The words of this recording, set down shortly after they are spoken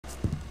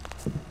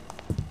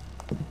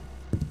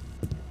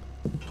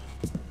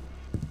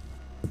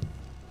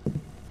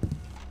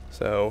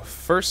So,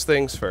 first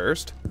things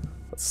first,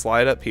 let's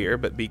slide up here,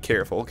 but be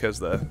careful because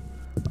the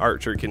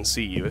archer can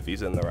see you if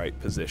he's in the right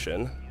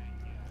position.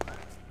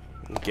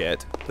 And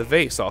get the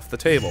vase off the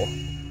table.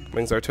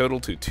 Brings our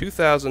total to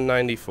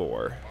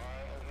 2,094.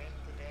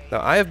 Now,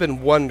 I have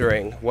been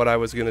wondering what I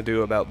was going to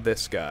do about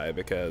this guy,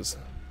 because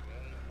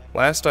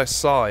last I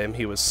saw him,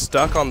 he was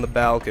stuck on the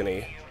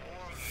balcony,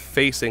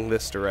 facing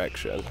this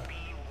direction.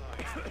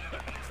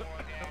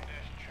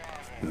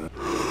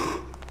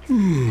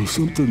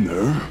 Something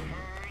there.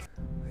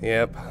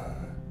 Yep.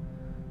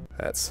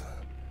 That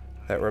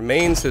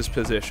remains his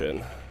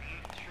position.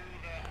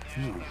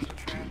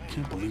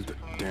 Can't believe the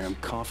damn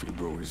coffee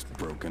brewer's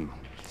broken.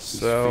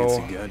 So These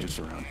fancy gadgets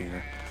around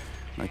here.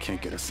 I can't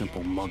get a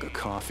simple mug of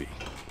coffee.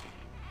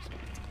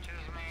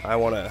 I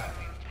want to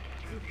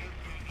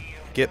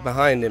get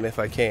behind him if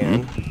I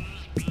can.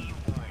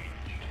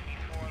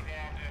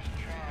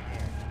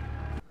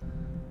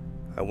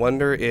 I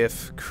wonder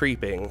if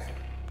creeping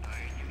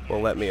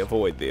will let me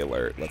avoid the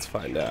alert. Let's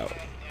find out.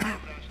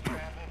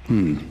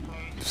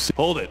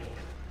 Hold it.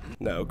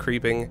 No,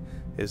 creeping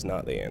is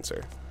not the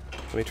answer.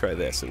 Let me try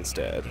this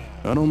instead.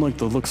 I don't like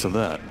the looks of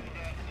that.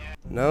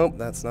 Nope,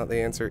 that's not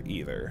the answer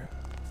either.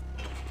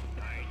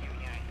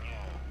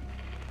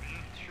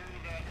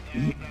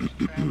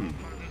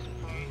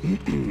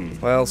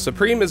 Well,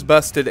 Supreme is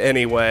busted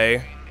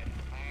anyway,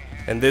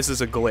 and this is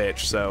a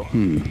glitch, so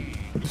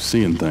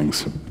Seeing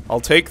things.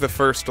 I'll take the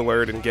first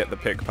alert and get the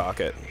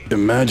pickpocket.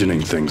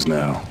 Imagining things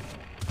now.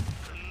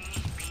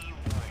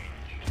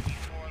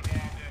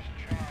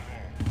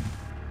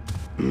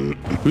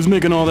 Who's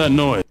making all that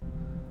noise?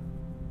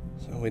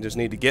 So we just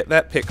need to get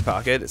that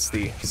pickpocket. It's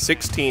the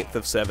 16th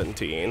of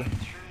 17.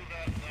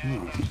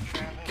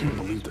 Can't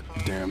believe the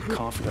damn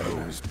coffee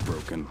brewer's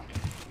broken.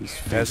 These As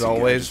fancy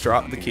always, gadgets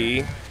drop around the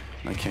here. key.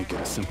 I can't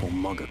get a simple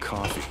mug of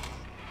coffee.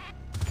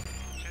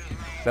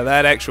 Now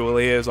that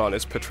actually is on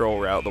his patrol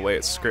route the way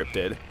it's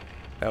scripted.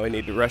 Now we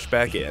need to rush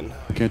back in.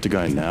 Can't a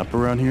guy nap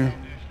around here?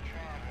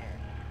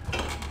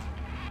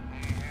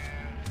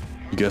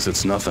 Guess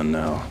it's nothing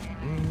now.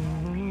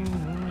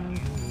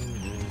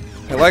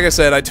 And like I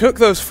said, I took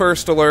those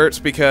first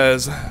alerts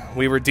because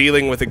we were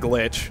dealing with a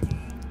glitch.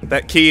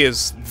 That key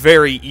is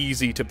very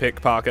easy to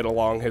pickpocket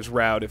along his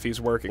route if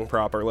he's working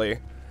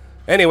properly.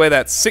 Anyway,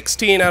 that's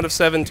 16 out of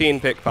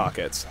 17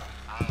 pickpockets.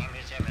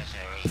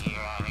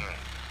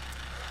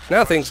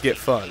 Now things get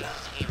fun.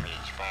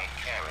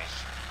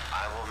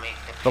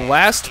 The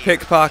last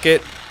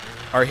pickpocket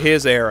are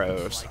his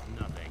arrows.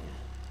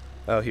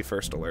 Oh, he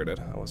first alerted.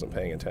 I wasn't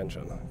paying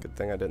attention. Good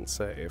thing I didn't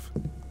save.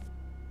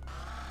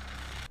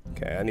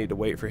 Okay, I need to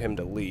wait for him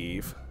to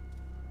leave.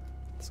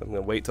 So I'm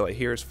going to wait till I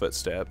hear his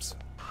footsteps.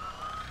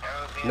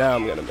 Now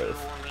I'm going to move.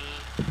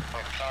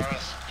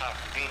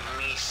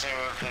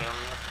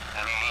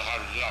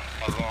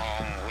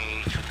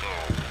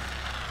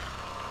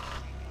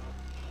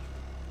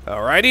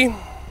 Alrighty.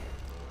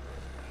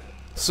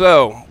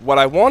 So, what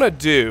I want to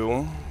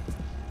do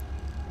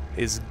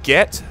is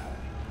get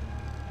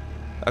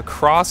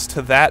across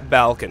to that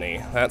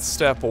balcony. That's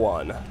step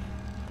one.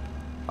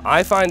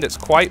 I find it's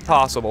quite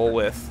possible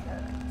with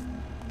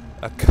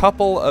a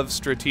couple of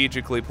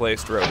strategically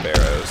placed rope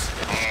arrows.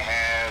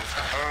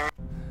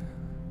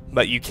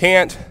 But you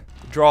can't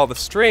draw the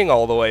string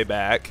all the way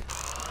back,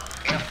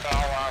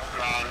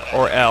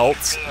 or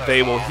else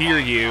they will hear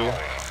you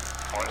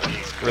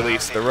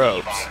release the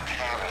ropes.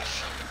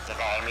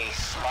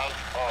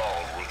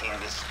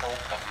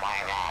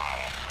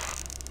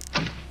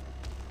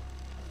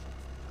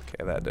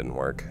 Okay, that didn't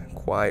work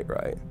quite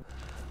right.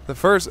 The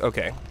first,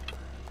 okay.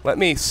 Let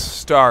me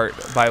start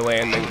by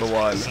landing the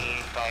one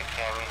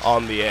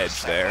on the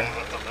edge there.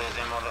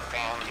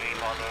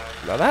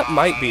 Now that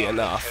might be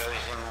enough.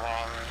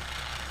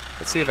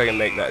 Let's see if I can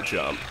make that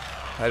jump.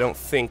 I don't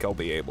think I'll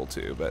be able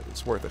to, but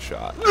it's worth a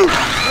shot.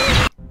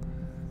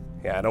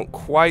 Yeah, I don't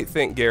quite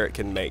think Garrett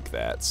can make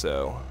that,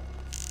 so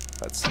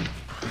let's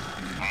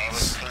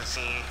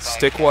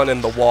stick one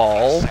in the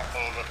wall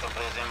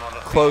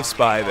close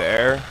by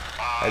there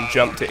and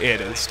jump to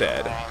it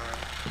instead.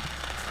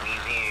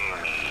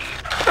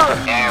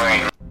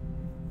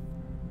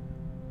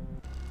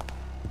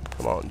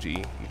 Come on, G,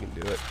 you can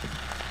do it.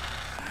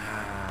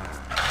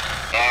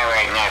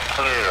 Not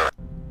clear.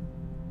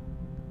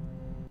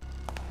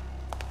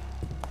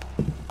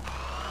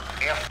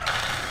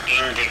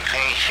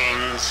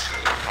 Indications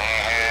I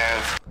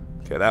have.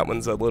 Okay, that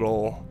one's a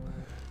little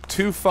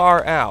too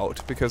far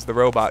out because the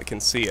robot can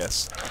see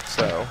us.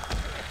 So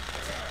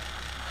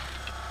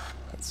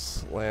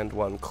let's land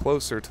one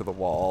closer to the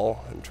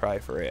wall and try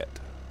for it.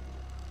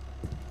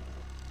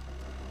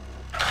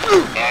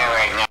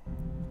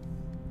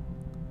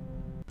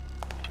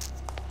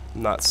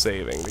 I'm not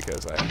saving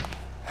because I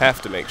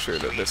have to make sure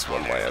that this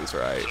one lands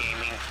right.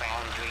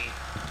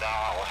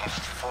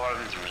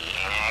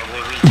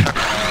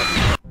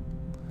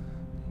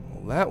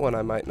 Well, that one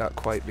I might not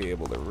quite be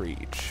able to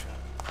reach.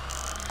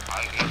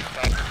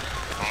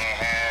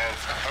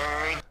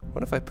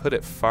 What if I put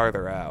it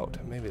farther out?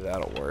 Maybe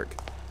that'll work.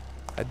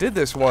 I did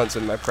this once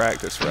in my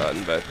practice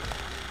run, but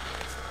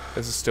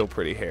This is still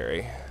pretty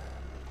hairy.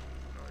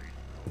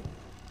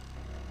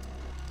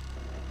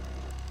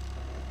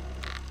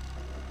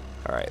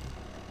 Alright.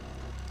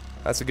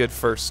 That's a good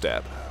first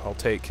step. I'll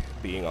take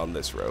being on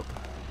this rope.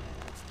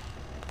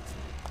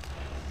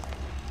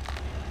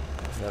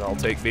 And then I'll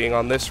take being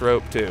on this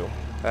rope too.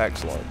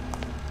 Excellent.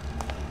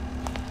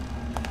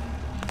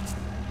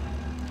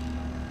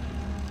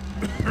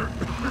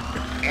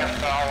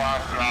 If thou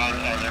art mine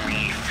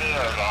enemy, fear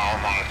thou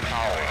my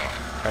power.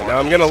 Alright, now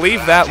I'm gonna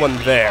leave that one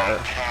there.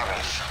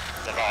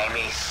 That I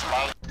may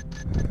smite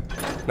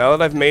Now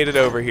that I've made it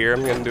over here,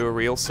 I'm gonna do a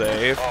real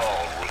save.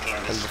 all within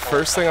And the the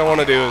first thing I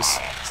want to do is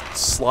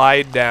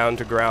slide down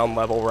to ground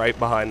level right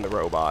behind the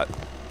robot.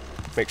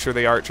 Make sure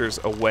the archer's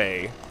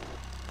away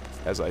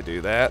as I do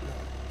that.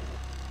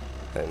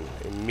 And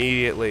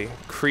immediately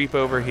creep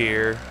over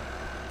here,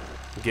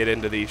 get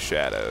into these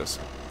shadows.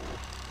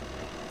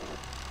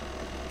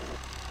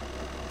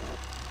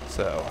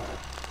 So,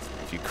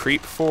 if you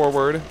creep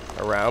forward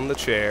around the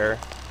chair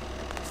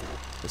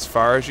as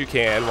far as you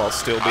can while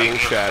still being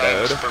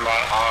shadowed. For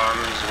my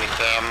arms, with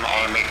them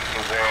I make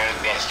the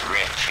world less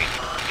wretched.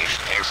 If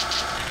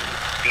thirst,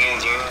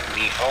 builder,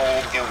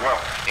 behold the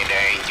work that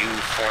I do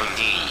for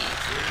thee.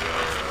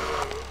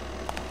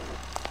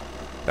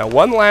 Now,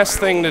 one last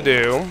thing to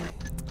do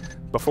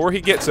before he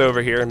gets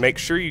over here, make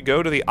sure you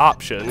go to the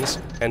options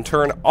and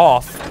turn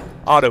off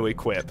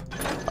auto-equip.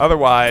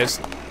 Otherwise,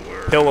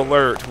 he'll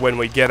alert when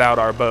we get out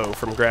our bow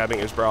from grabbing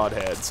his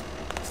broadheads.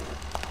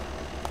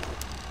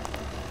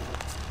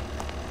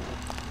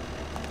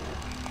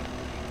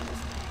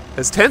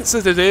 As tense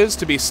as it is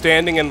to be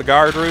standing in the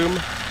guard room,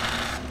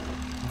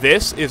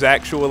 this is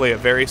actually a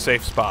very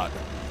safe spot.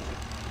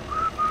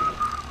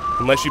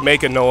 Unless you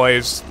make a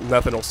noise,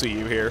 nothing will see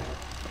you here.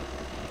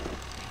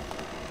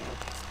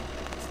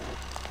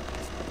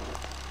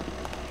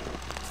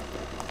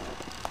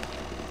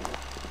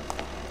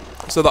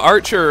 So the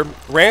archer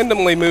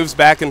randomly moves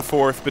back and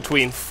forth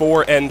between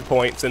 4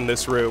 endpoints in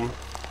this room.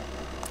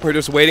 We're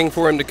just waiting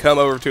for him to come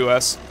over to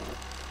us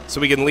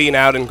so we can lean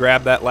out and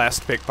grab that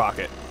last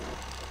pickpocket.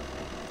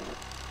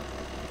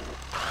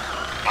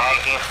 I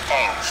give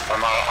thanks for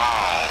my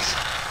eyes.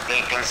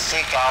 They can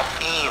seek out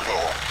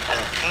evil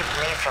and keep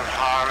me from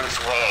harm's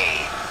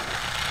way.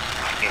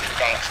 I give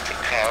thanks to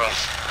Paris,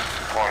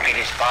 for it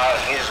is by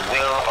his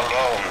will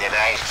alone that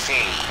I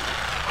see.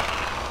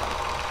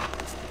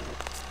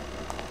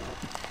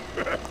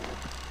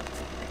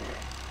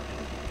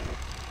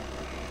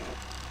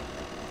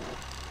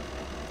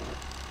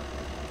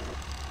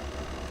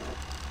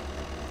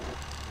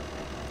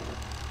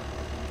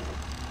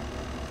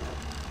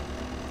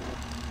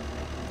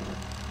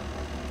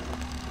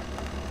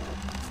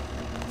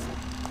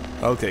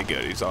 Okay,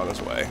 good. He's on his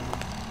way.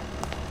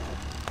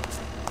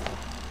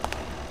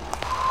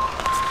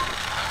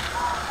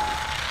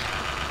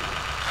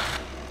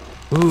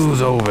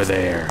 Who's over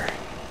there?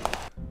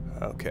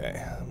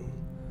 Okay.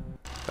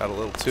 Got a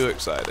little too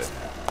excited.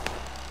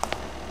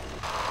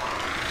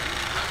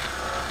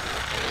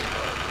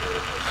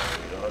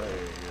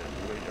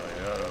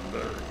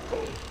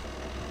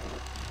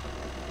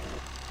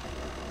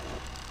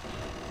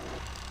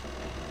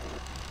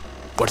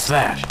 What's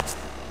that?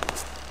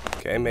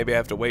 Okay, maybe I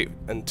have to wait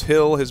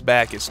until his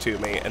back is to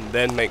me and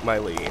then make my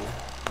lean. Hail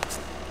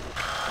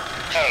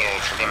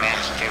to the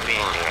Master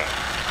Builder.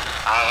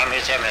 I am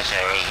his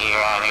emissary here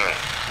on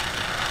Earth.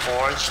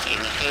 Forged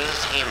in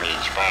his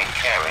image by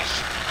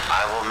Karis,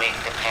 I will make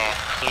the path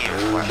clear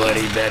for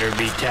Nobody him. better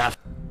be tough.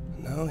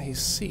 No,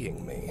 he's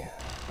seeing me.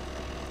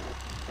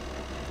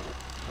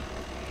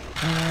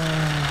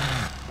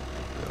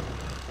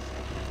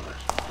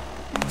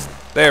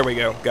 There we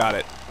go. Got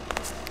it.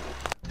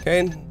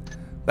 Okay.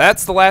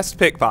 That's the last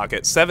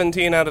pickpocket.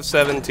 17 out of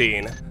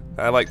 17.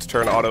 I like to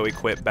turn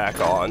auto-equip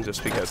back on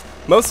just because...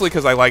 Mostly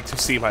because I like to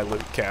see my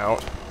loot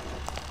count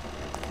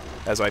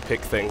as I pick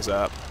things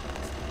up.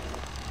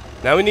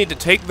 Now we need to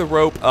take the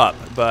rope up,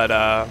 but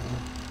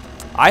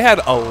I had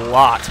a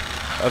lot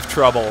of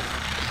trouble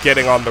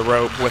getting on the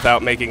rope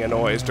without making a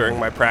noise during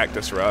my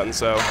practice run,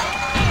 so...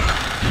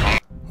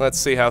 Let's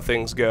see how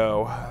things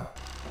go.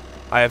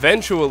 I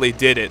eventually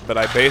did it, but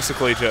I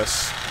basically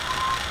just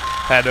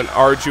had an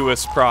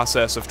arduous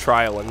process of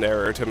trial and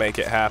error to make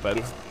it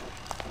happen.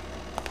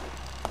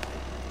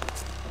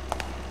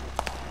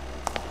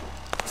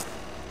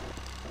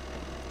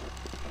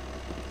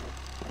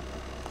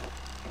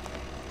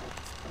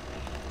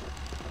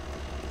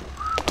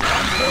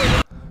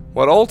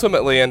 What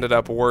ultimately ended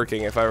up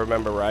working, if I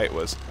remember right,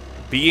 was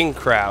being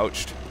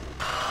crouched.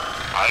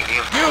 I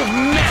give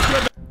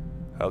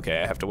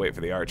Okay, I have to wait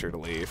for the archer to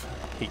leave.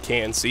 He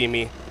can see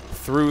me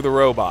through the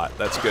robot.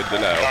 That's good to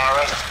know.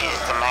 Karis is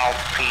the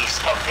mouthpiece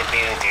of the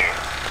Builder.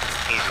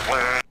 His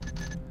word,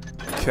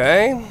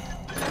 Okay.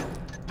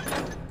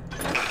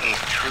 his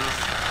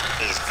truth,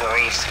 his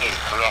voice, his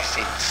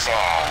blessed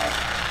song.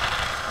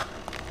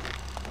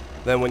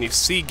 Then when you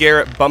see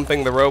Garrett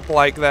bumping the rope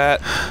like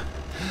that,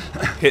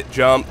 hit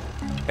jump,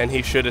 and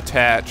he should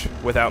attach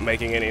without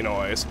making any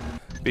noise.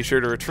 Be sure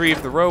to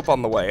retrieve the rope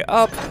on the way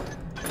up,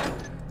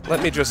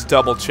 Let me just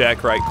double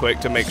check right quick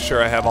to make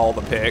sure I have all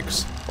the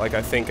picks, like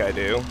I think I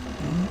do.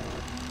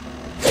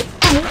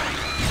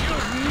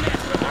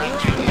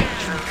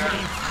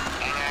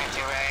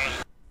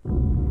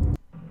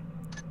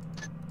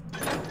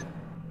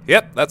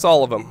 Yep, that's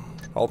all of them.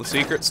 All the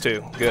secrets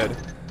too. Good.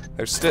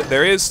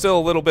 There is still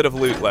a little bit of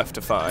loot left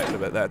to find,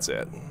 but that's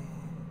it.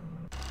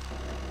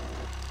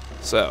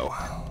 So,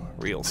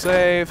 real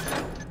save.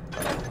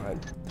 Oh,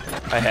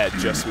 I had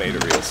just made a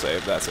real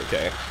save. That's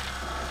okay.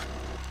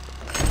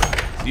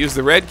 Use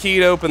the red key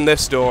to open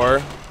this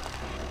door.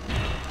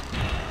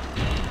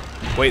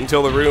 Wait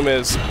until the room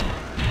is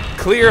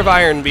clear of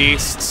iron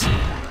beasts.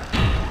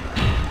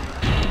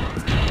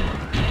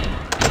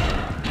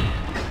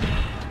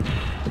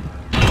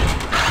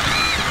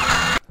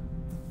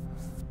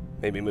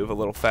 Maybe move a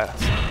little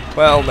fast.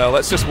 Well, no,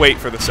 let's just wait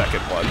for the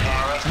second one.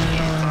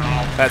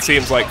 That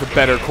seems like the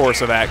better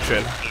course of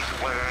action.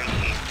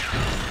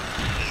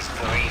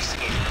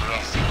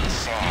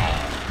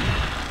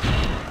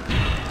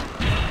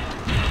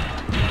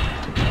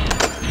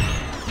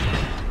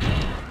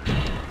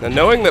 Now,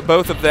 knowing that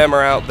both of them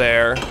are out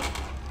there,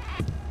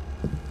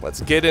 let's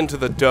get into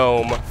the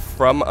dome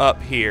from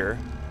up here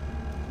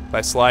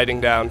by sliding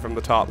down from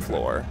the top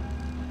floor.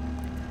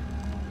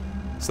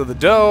 So the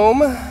dome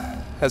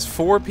has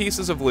 4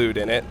 pieces of loot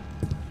in it.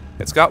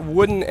 It's got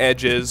wooden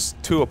edges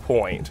to a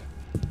point,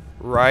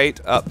 right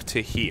up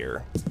to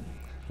here.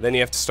 Then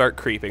you have to start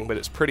creeping, but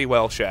it's pretty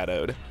well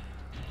shadowed.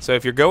 So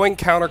if you're going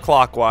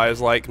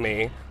counterclockwise like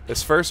me,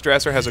 this first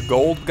dresser has a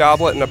gold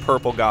goblet and a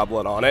purple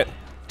goblet on it.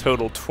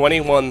 Total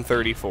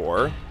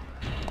 2134.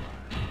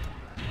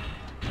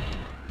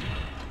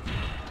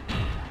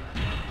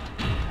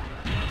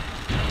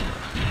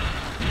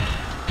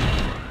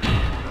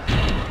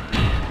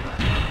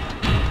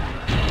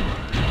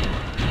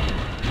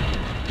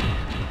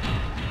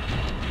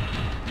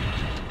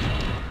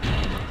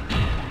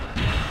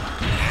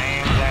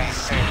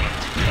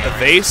 A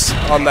vase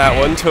on that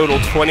one, total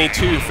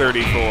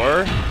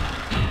 2234.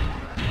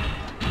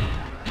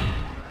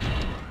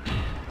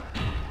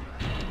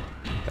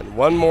 And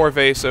one more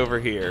vase over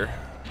here.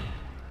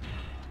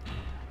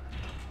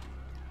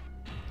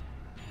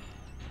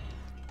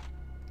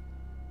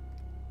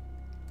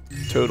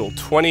 Total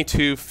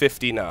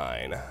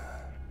 2259.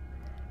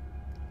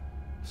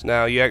 So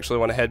now you actually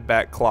want to head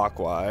back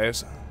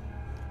clockwise.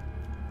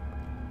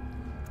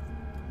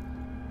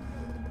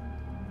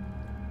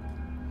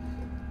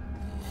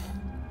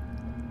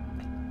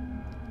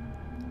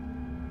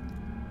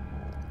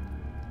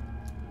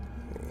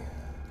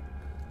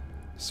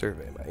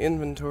 Survey my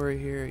inventory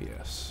here,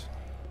 yes.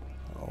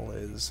 All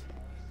is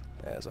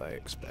as I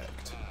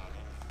expect.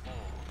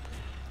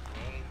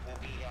 Great will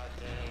be that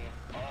day.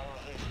 All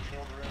his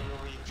children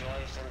will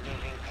rejoice and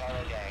live in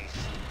paradise.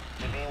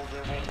 The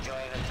builder will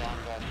join us on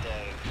that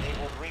day. They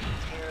will reap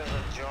tears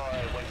of joy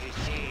when he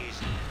sees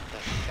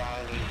the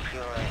shining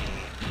purity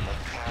that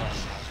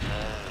Karas has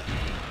made.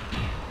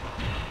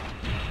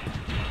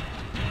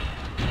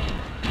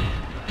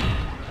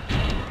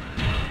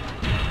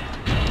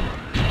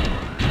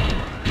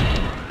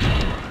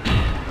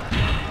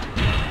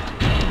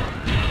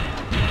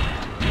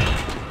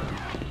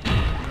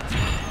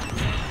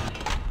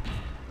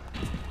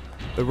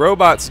 The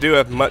robots do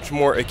have much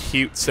more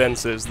acute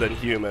senses than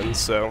humans,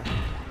 so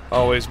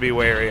always be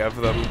wary of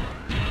them.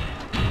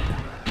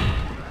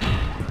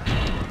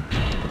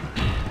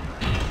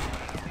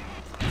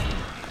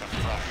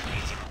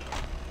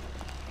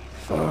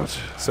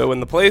 So when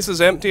the place is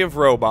empty of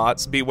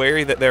robots, be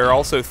wary that there are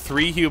also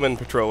 3 human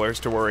patrollers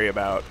to worry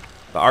about.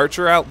 The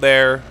archer out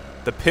there,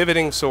 the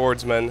pivoting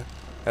swordsman,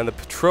 and the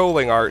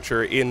patrolling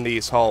archer in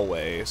these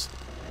hallways.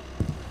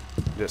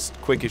 Just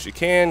quick as you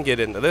can,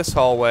 get into this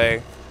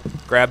hallway.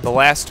 Grab the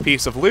last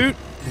piece of loot.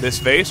 This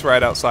vase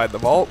right outside the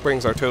vault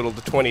brings our total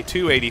to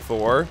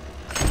 2284.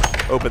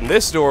 Open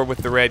this door with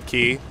the red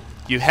key.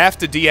 You have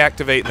to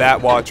deactivate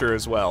that watcher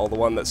as well, the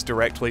one that's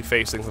directly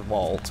facing the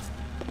vault.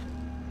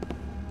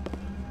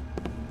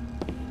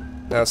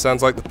 Now it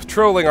sounds like the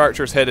patrolling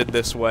archer's headed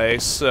this way,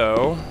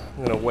 so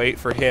I'm going to wait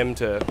for him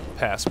to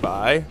pass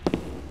by.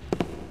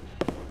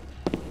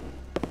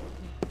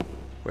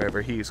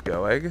 Wherever he's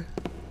going.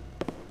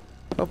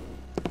 Oh.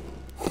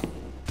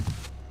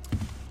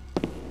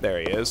 There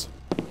he is.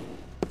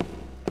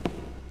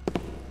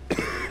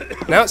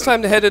 Now it's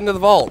time to head into the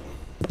vault.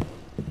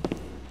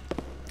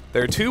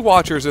 There are 2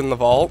 watchers in the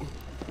vault.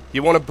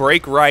 You want to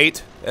break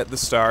right at the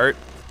start.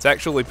 It's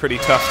actually pretty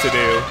tough to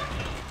do.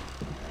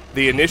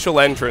 The initial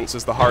entrance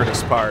is the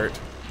hardest part.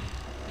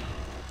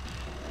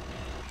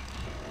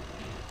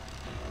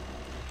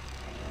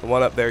 The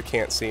one up there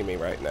can't see me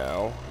right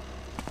now.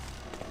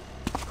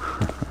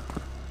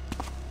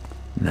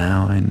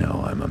 Now I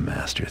know I'm a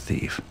master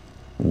thief.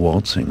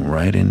 Waltzing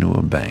right into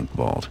a bank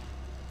vault.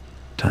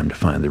 Time to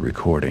find the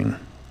recording.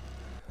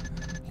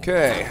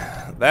 Okay,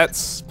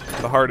 that's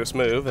the hardest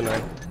move, and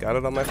I got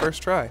it on my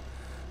first try.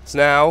 So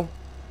now,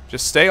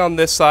 just stay on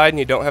this side, and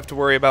you don't have to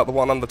worry about the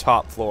one on the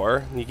top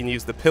floor. You can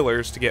use the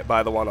pillars to get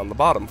by the one on the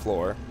bottom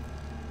floor.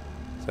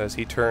 So as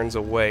he turns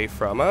away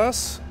from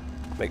us,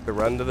 Make the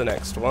run to the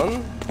next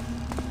one.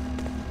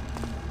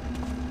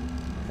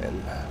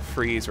 And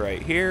freeze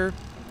right here.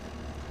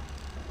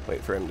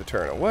 Wait for him to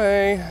turn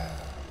away.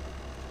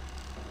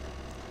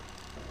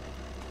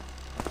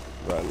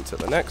 Run to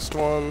the next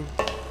one.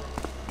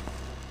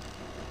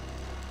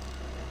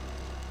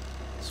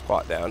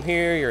 Squat down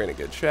here, you're in a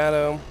good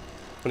shadow.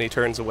 When he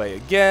turns away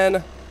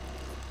again,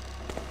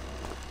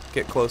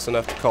 get close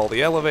enough to call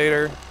the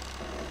elevator.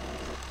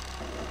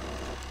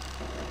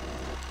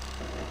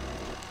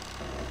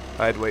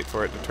 I'd wait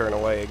for it to turn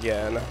away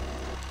again,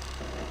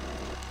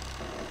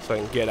 so I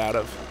can get out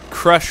of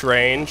crush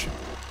range.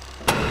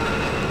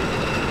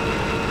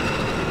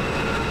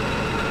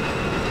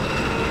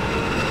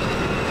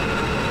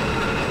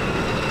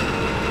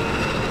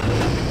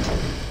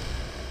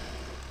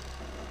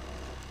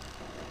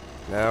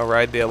 Now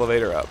ride the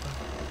elevator up.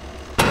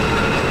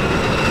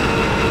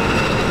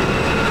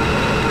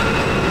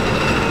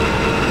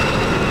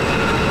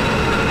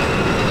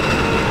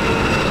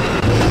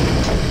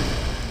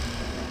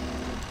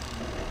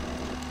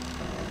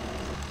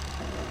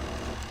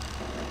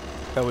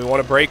 Now we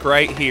want to brake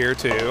right here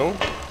too.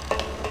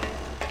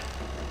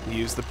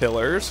 Use the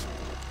pillars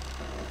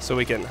so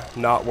we can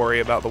not worry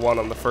about the one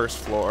on the first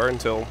floor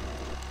until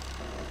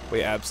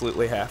we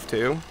absolutely have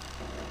to.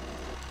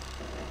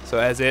 So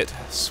as it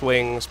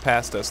swings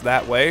past us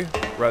that way,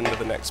 run to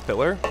the next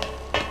pillar.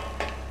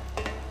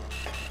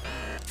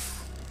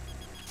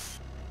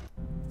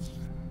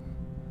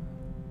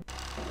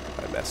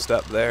 I messed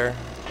up there.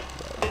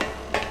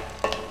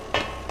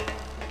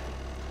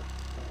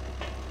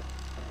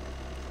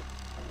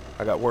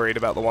 I got worried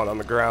about the one on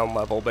the ground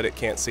level, but it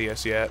can't see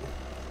us yet.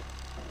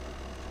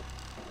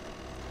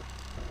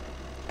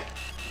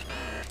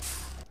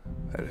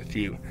 Had a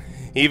few.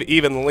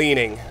 Even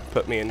leaning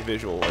put me in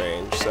visual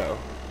range, so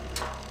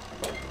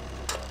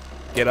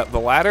get up the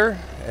ladder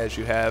as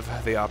you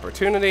have the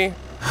opportunity.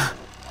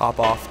 Hop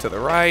off to the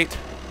right.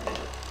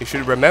 You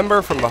should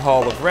remember from the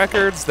Hall of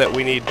Records that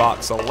we need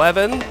box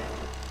 11.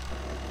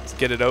 Let's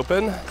get it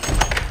open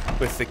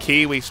with the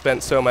key we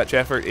spent so much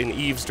effort in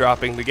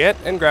eavesdropping to get,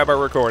 and grab our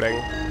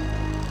recording.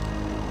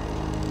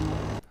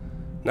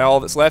 Now all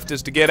that's left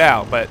is to get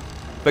out, but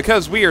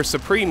because we are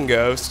Supreme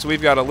Ghosts,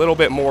 we've got a little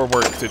bit more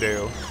work to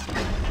do.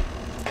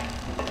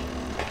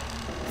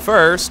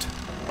 First,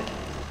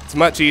 it's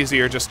much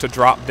easier just to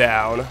drop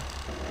down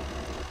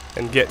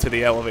and get to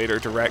the elevator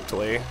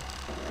directly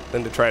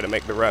than to try to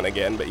make the run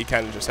again, but you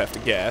kind of just have to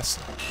guess.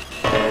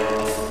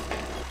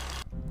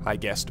 I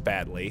guessed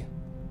badly.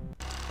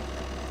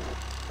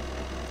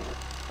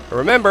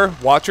 Remember,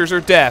 watchers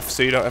are deaf,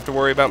 so you don't have to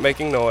worry about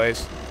making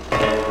noise.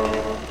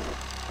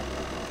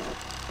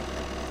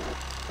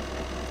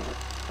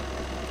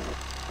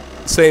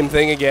 Same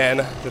thing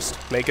again, just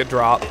make a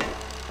drop.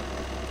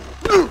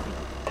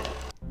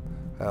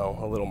 Oh,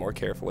 a little more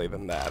carefully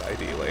than that,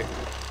 ideally.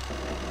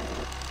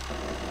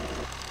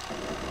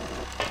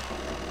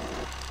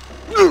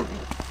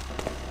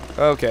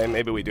 Okay,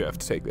 maybe we do have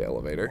to take the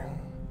elevator.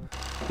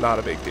 Not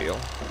a big deal.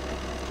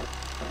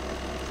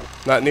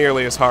 Not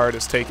nearly as hard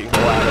as taking the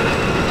ladder.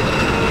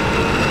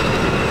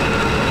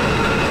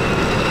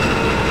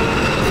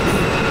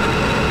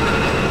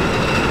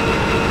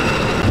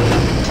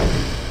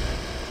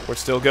 We're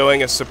still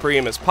going as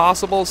supreme as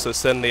possible, so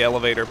send the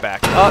elevator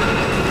back up.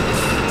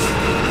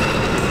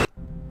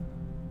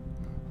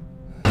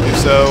 Do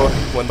so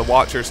when the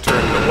watcher's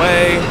turned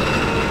away.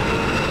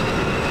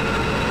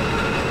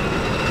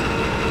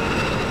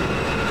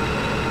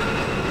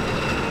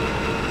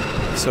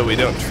 So we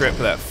don't trip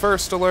that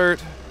first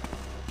alert.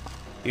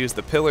 Use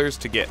the pillars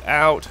to get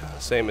out,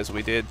 same as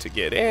we did to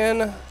get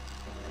in.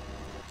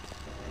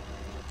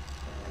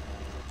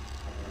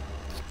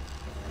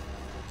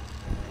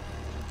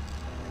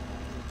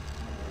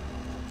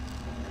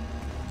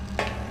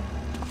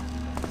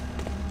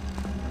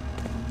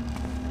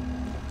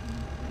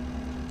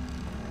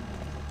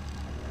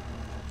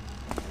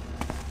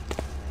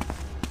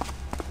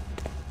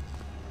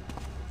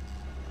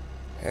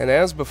 And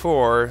as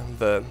before,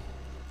 the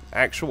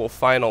actual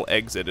final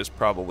exit is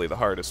probably the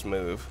hardest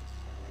move.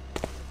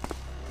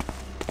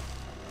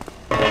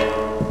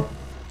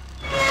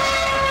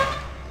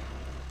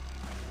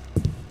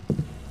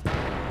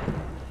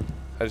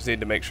 I just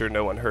need to make sure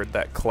no one heard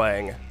that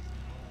clang.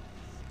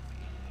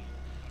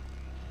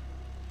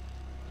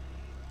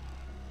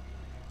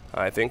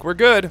 I think we're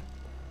good.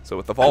 So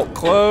with the vault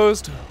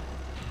closed,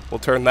 we'll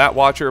turn that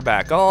watcher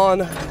back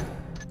on.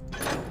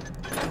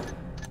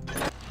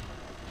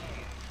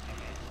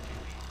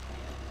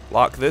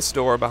 Lock this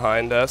door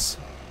behind us.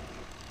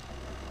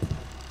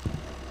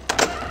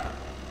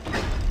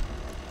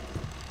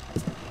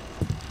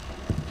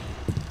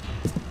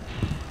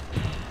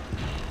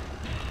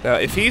 Now,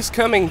 if he's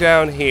coming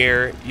down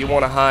here, you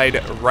want to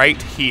hide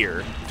right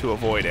here to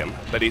avoid him,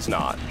 but he's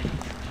not,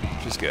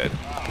 which is good.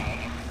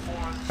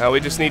 Now we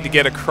just need to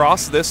get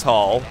across this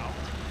hall,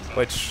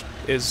 which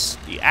is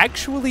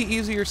actually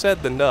easier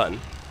said than done,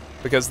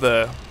 because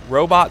the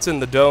robots in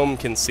the dome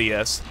can see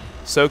us,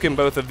 so can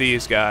both of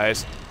these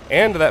guys,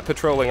 and that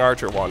patrolling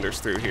archer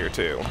wanders through here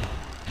too.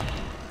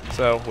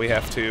 So we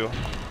have to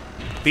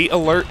be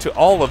alert to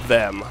all of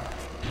them.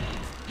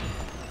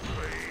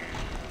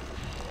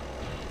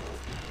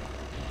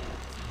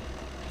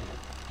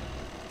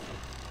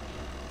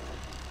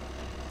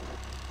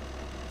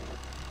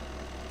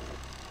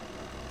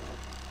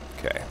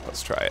 Okay,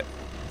 let's try it.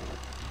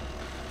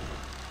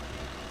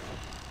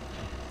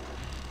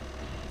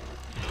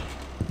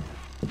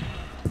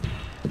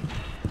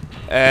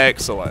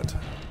 Excellent.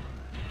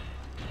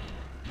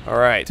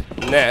 Alright,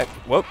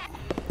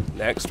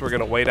 next we're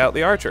gonna wait out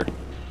the archer.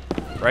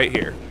 Right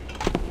here.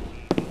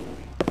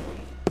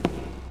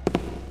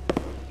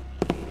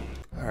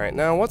 Alright,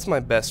 now what's my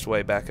best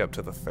way back up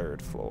to the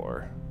 3rd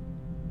floor?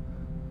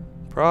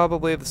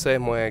 Probably the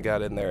same way I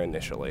got in there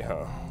initially,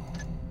 huh?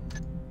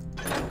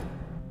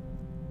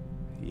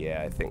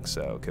 Yeah, I think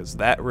so, because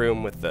that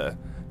room with the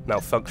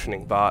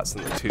malfunctioning bots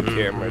and the 2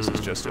 cameras is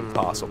just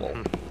impossible.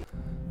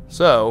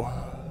 So,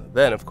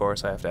 then of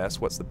course I have to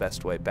ask what's the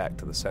best way back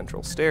to the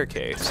central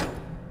staircase.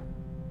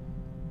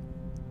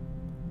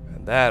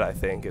 And that, I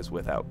think, is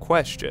without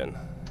question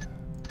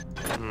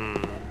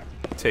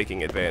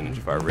taking advantage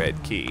of our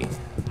red key.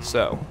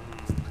 So,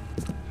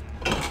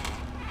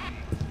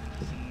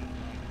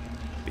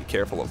 be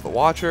careful of the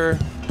Watcher.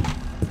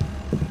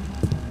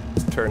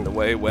 Turned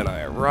away when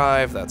I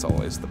arrive, that's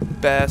always the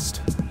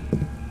best.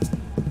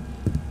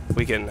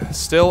 We can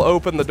still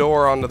open the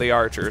door onto the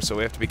archer, so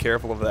we have to be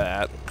careful of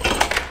that.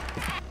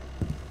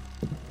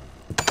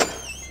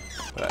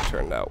 That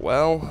turned out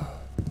well.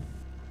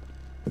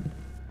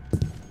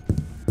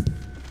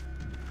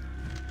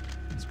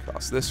 Let's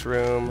cross this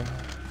room.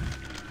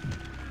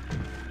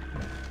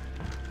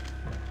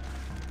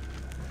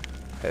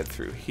 Head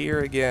through here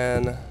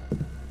again.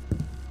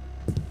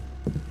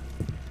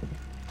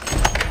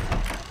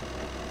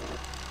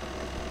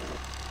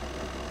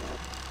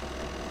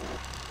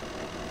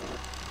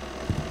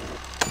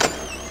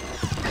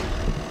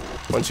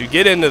 Once you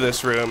get into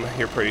this room,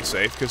 you're pretty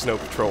safe because no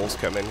patrols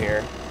come in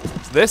here.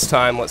 So this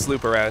time, let's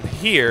loop around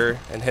here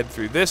and head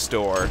through this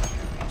door,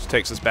 which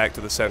takes us back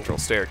to the central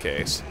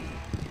staircase.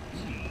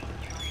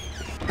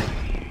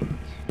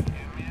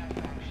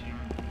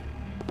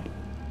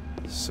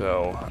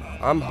 So,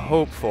 I'm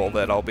hopeful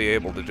that I'll be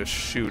able to just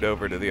shoot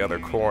over to the other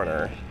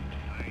corner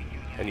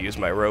and use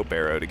my rope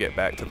arrow to get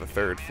back to the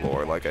 3rd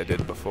floor like I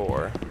did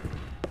before.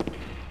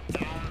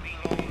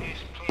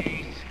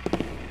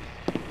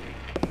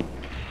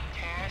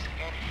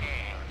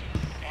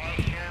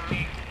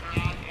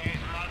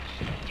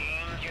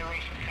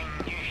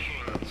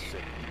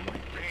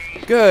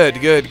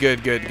 Good, good,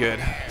 good, good, good.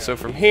 So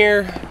from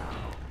here,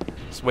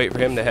 just wait for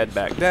him to head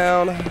back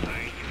down.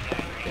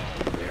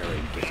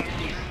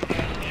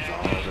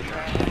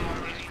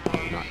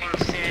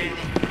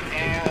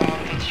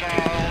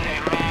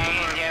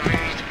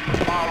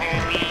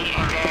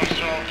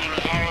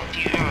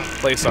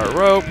 Place our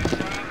rope.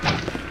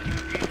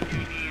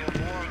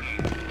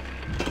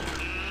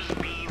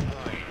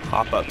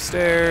 Hop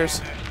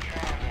upstairs.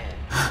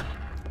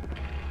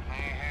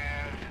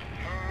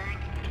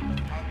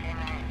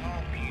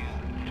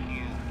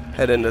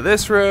 Head into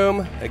this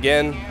room,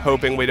 again,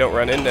 hoping we don't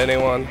run into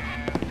anyone.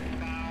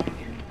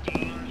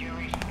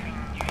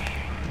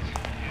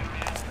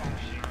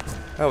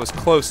 That was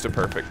close to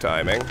perfect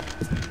timing.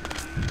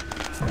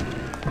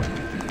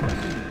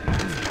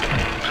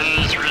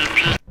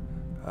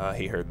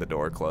 He heard the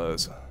door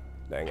close.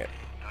 Dang it.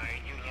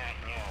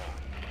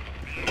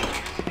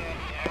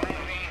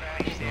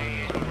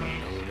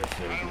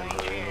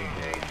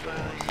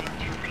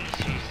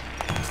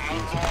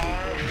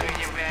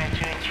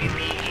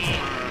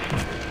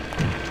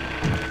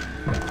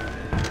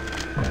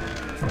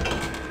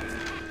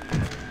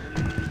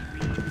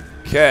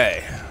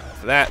 Okay,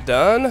 with that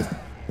done,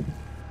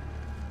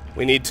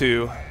 we need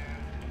to...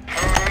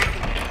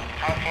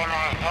 How can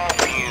I help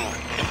you?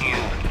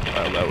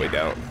 Oh, no, we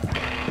don't.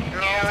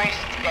 Nearest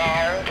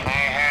star,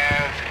 I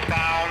have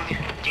found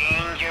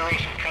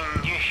dangerous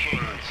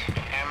conditions.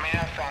 A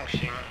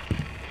malfunction.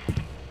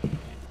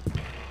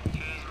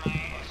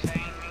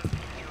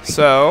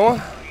 So,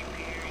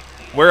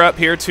 we're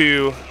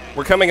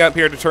coming up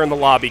here to turn the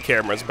lobby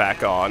cameras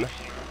back on.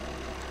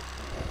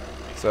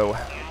 So,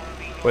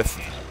 with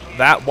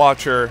that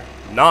Watcher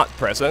not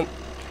present,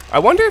 I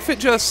wonder if it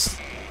just,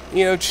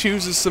 you know,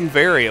 chooses some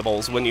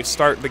variables when you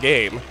start the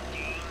game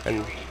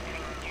and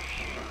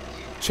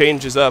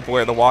changes up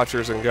where the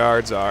Watchers and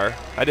guards are.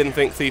 I didn't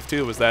think Thief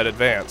 2 was that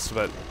advanced,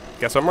 but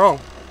guess I'm wrong.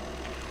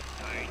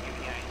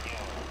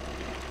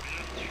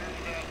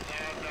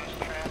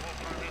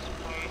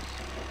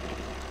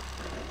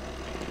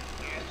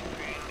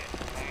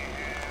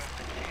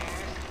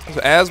 So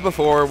as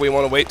before, we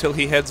want to wait till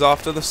he heads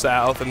off to the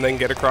south and then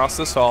get across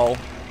this hall.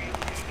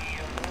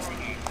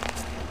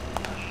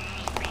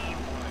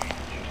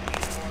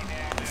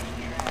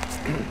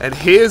 And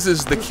his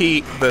is the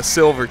key, the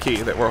silver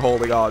key that we're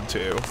holding on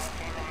to.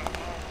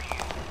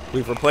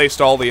 We've replaced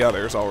all the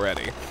others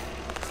already.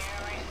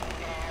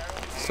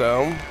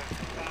 So,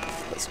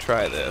 let's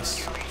try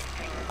this.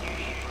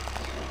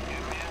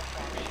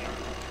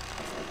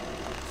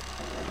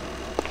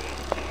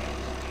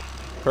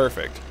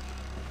 Perfect.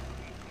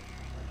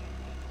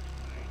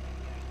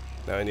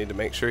 Now I need to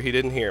make sure he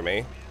didn't hear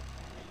me.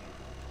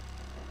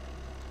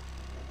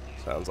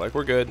 Sounds like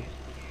we're good.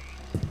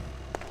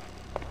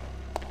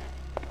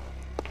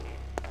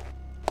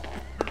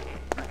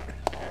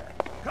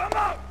 Come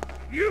out!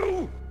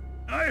 You!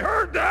 I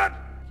heard that!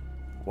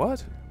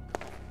 What?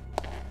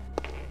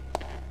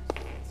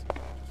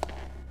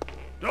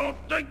 Don't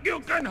think you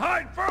can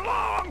hide for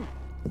long!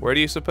 Where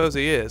do you suppose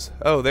he is?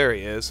 Oh, there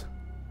he is.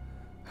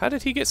 How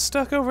did he get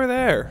stuck over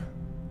there?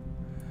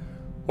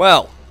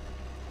 Well,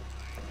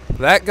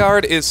 that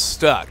guard is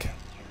stuck.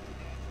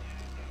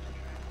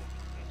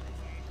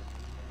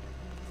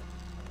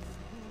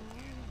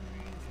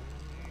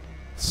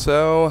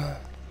 So,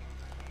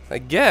 I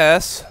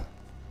guess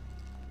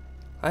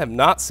I have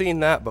not seen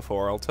that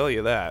before, I'll tell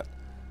you that.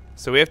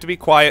 So we have to be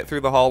quiet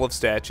through the Hall of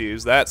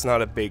Statues. That's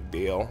not a big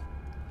deal.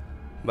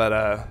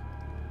 But,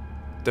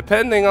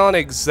 depending on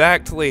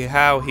exactly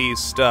how he's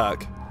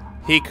stuck,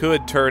 he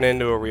could turn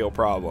into a real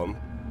problem.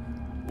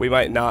 We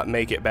might not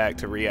make it back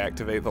to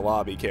reactivate the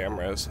lobby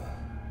cameras.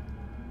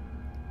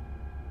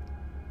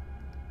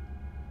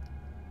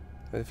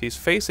 If he's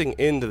facing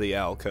into the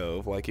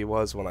alcove like he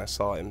was when I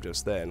saw him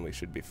just then, we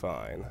should be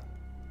fine.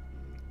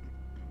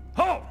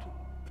 Halt!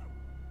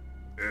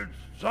 It's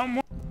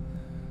someone...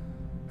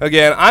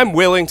 Again, I'm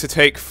willing to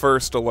take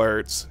first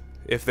alerts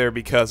if they're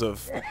because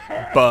of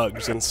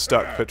bugs and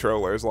stuck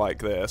patrollers like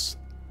this.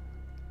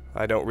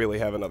 I don't really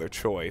have another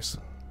choice.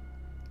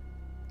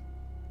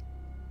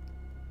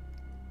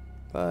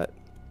 But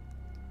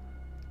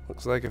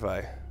looks like if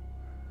I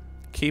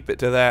keep it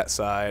to that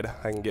side,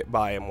 I can get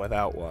by him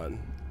without one.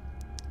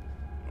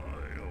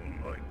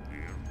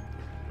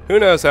 Who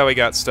knows how he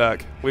got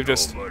stuck? We've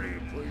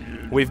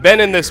been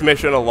in this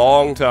mission a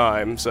long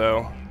time,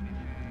 so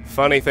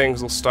funny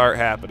things will start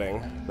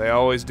happening. They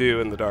always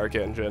do in the Dark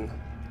Engine.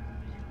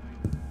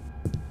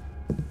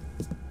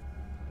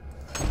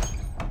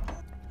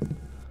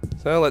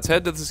 So let's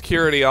head to the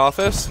security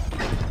office.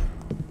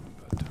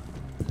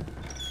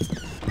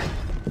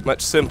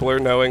 Much simpler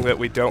knowing that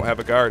we don't have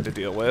a guard to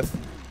deal with.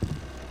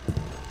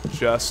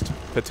 Just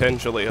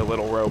potentially a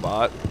little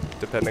robot,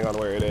 depending on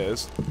where it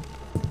is.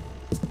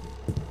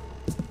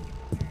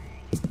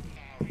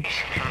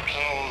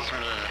 Compels me.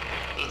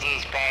 It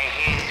is by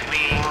his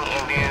will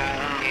alone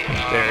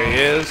that There he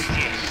is.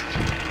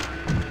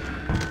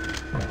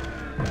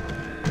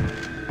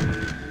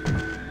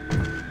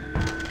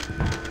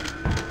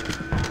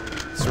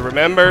 So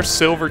remember,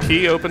 Silver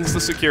Key opens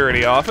the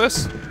security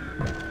office.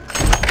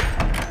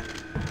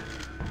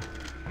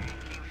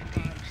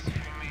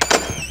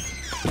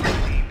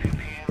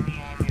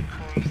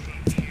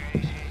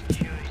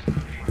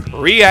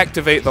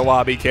 Reactivate the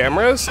lobby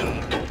cameras.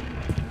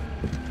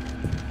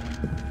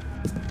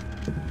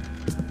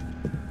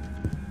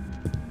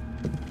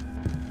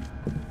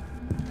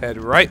 Head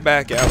right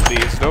back out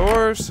these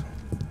doors.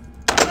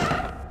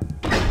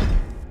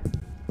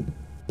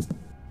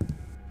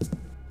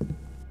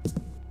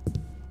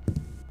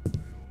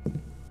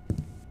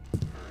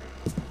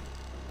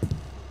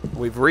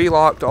 We've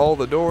relocked all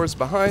the doors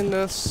behind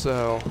us,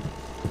 so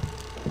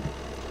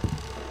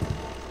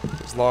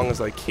as long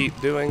as I keep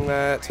doing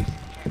that,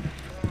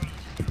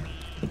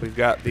 we've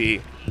got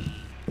the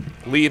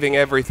leaving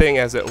everything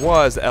as it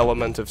was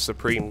element of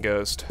Supreme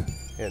Ghost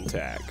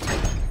intact.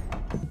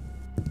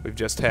 We've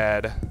just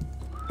had...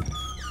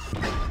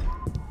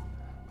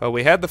 Well,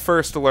 we had the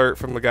first alert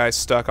from the guy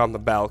stuck on the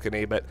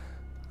balcony, but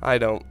I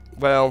don't...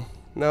 Well,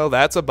 no,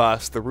 that's a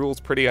bust. The rules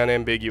pretty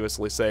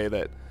unambiguously say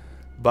that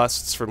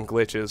busts from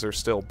glitches are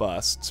still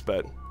busts,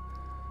 but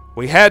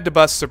we had to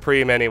bust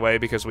Supreme anyway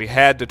because we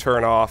had to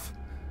turn off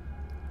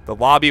the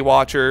lobby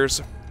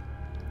watchers,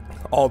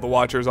 all the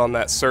watchers on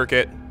that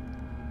circuit,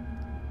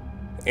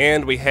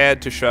 and we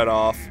had to shut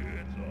off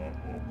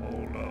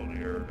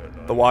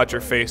the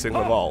watcher facing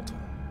the vault.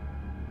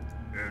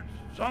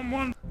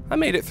 Someone... I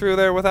made it through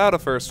there without a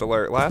first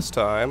alert last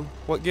time.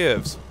 What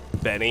gives,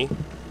 Benny?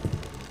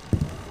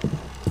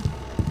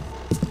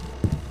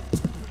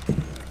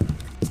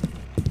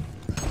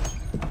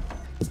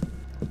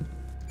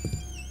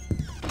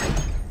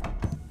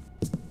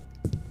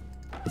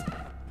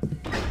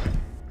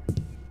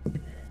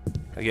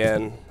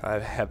 Again, I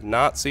have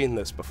not seen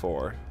this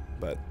before,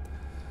 but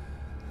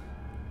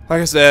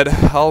like I said,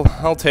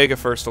 I'll take a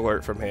first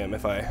alert from him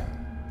if I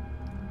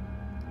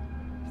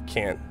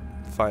can't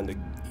find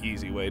an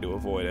easy way to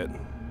avoid it.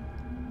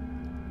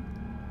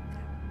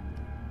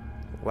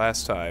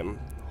 Last time,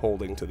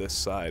 holding to this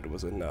side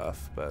was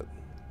enough, but...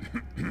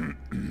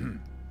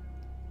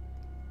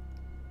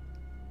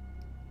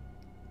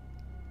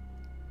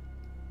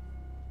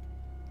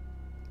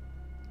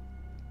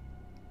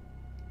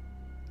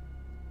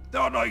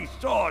 Thought I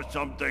saw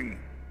something.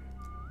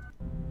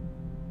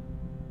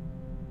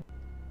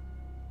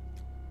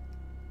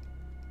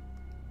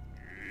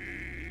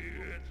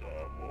 It's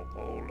awful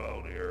cold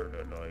out here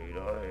tonight.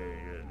 I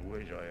just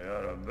wish I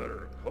had a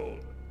better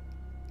coat.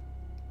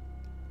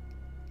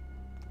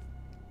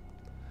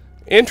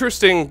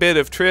 Interesting bit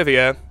of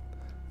trivia.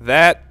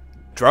 That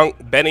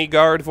drunk Benny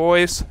Guard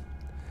voice,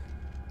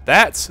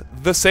 that's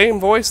the same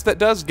voice that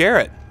does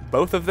Garrett.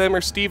 Both of them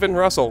are Stephen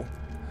Russell.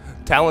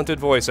 Talented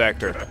voice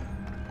actor.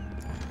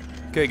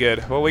 Okay,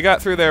 good. Well, we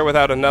got through there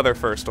without another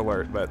first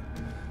alert, but...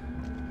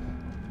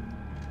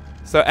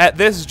 So at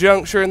this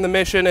juncture in the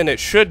mission, and it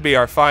should be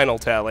our final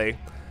tally,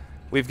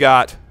 we've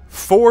got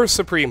 4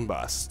 Supreme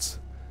busts.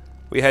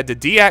 We had to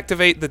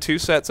deactivate the 2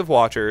 sets of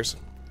Watchers,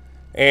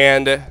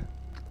 and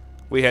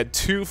we had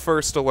 2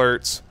 first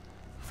alerts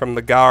from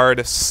the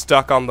guard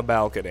stuck on the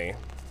balcony.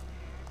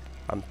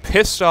 I'm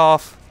pissed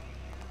off.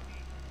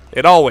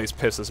 It always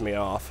pisses me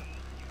off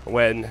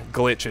when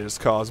glitches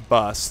cause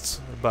busts,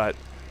 but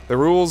the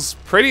rules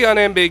pretty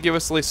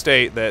unambiguously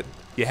state that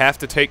you have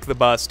to take the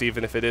bust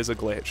even if it is a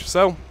glitch.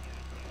 So,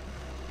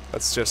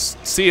 let's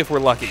just see if we're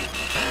lucky.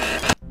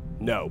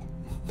 No.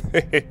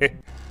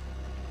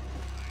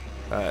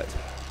 Alright.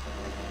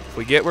 If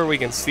we get where we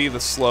can see the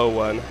slow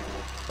one,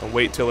 and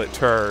wait till it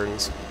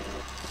turns.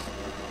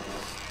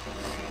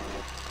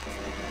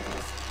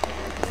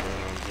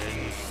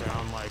 Didn't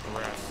sound like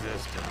rats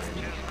this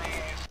time.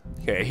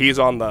 Okay, he's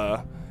on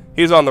the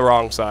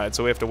wrong side,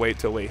 so we have to wait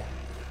till we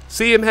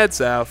see him head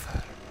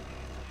south.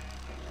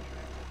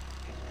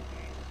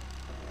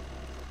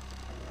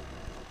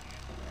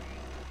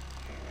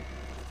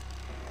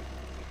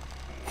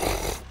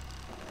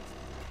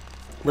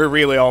 We're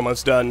really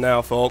almost done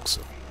now, folks.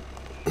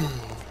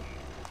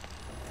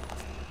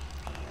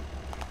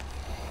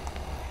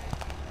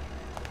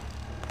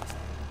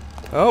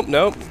 Oh,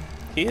 nope.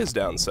 He is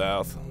down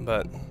south,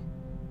 but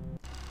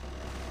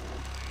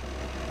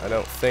I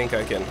don't think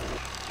I can...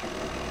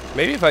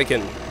 Maybe if I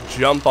can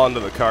jump onto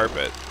the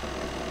carpet.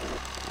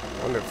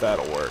 I wonder if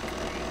that'll work.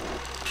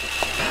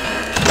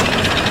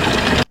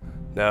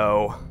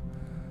 No.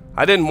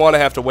 I didn't want to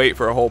have to wait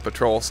for a whole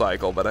patrol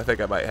cycle, but I think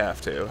I might have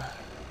to.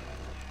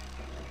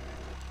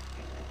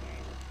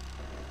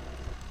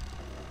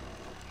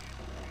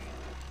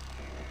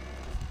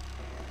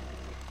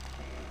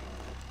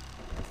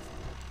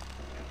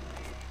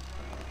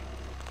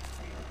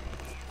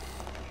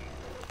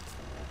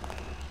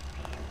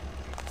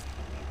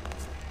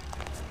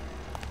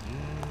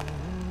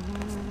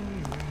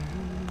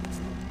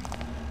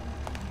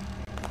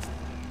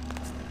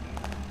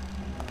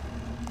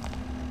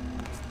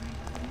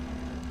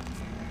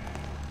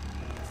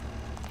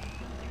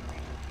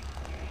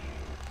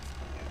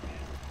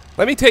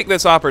 Let me take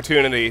this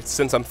opportunity,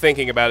 since I'm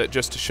thinking about it,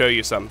 just to show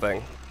you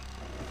something.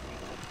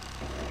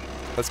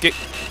 Let's get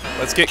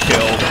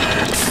killed.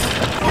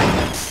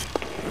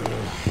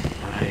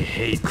 I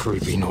hate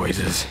creepy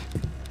noises.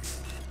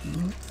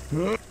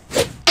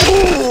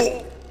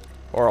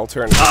 Or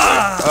alternatively.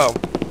 Oh.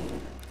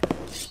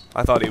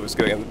 I thought he was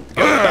going to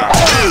die.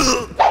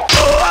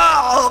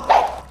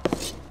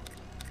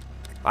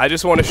 I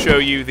just want to show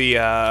you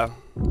the,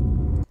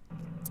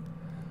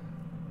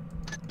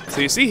 So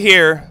you see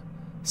here,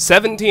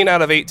 17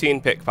 out of 18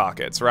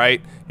 pickpockets,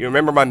 right? You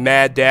remember my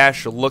mad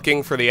dash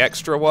looking for the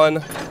extra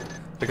one?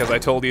 Because I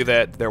told you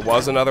that there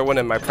was another one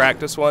in my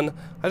practice one.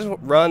 I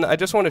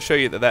just want to show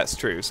you that that's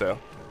true, so.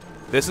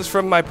 This is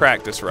from my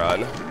practice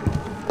run.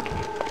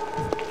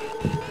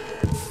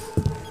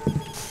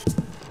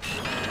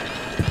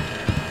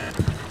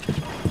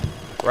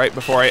 Right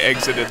before I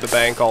exited the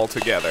bank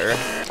altogether.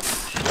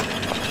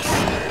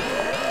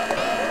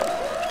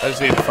 I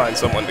just need to find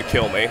someone to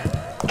kill me.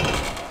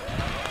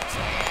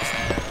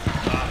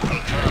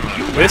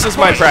 This is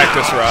my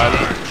practice run.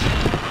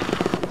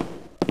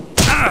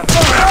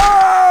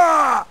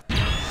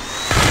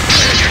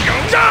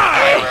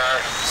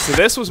 So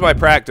this was my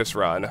practice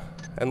run.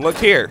 And look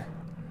here.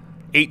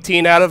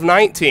 18 out of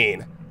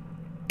 19.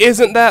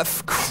 Isn't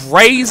that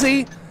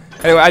crazy?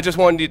 Anyway, I just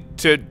wanted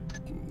to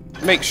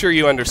make sure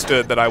you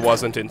understood that I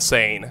wasn't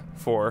insane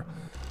for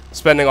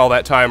spending all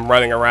that time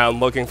running around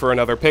looking for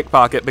another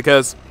pickpocket,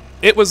 because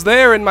it was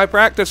there in my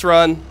practice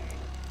run.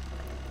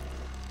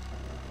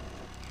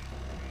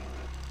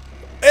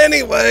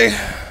 Anyway.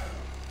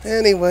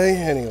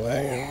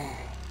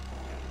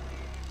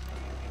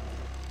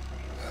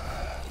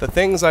 The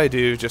things I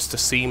do just to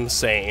seem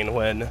sane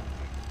when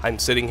I'm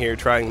sitting here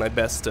trying my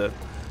best to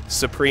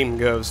Supreme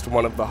Ghost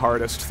one of the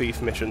hardest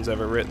thief missions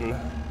ever written.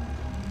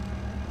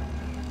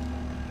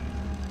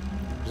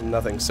 There's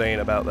nothing sane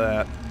about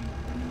that.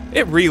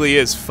 It really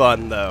is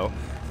fun, though.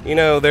 You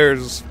know,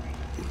 there's...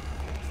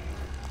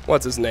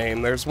 What's his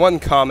name? There's one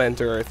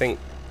commenter, I think,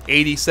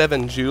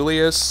 87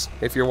 Julius,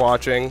 if you're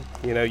watching.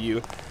 You know,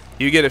 you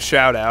get a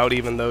shout out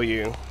even though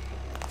you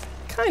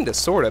kinda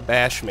sorta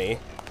bash me.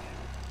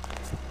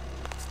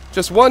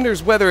 Just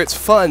wonders whether it's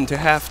fun to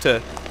have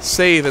to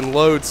save and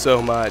load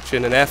so much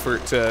in an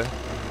effort to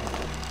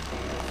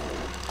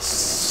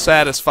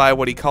satisfy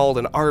what he called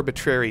an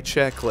arbitrary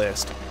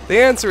checklist. The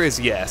answer is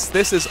yes.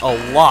 This is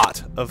a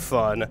lot of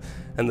fun,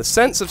 and the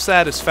sense of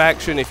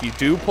satisfaction if you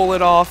do pull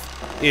it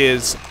off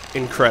is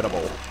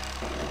incredible.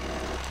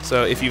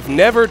 So if you've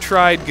never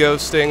tried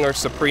ghosting or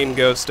Supreme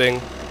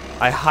Ghosting,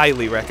 I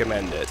highly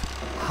recommend it.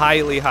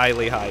 Highly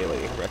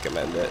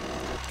recommend it.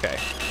 Okay.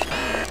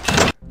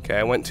 Okay,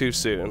 I went too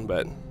soon,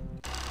 but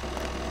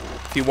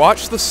If you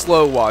watch the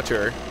slow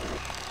watcher,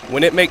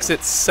 when it makes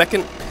its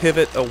second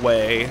pivot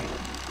away,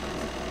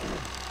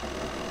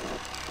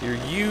 you're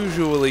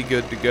usually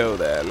good to go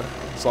then,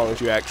 as long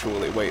as you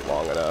actually wait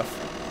long enough.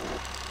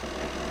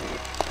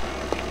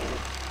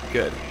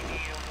 Good.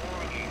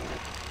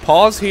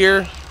 Pause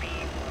here.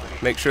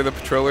 Make sure the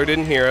patroller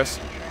didn't hear us.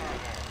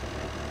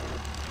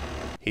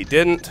 He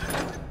didn't.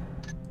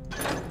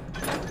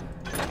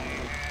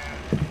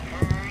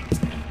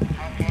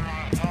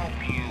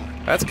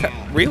 That's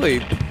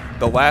really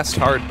the last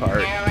hard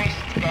part.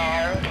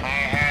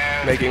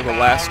 Making the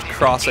last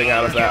crossing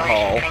out of that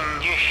hall.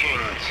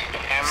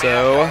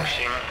 So,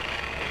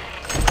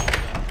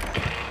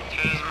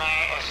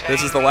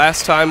 this is the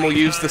last time we'll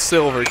use the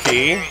silver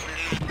key.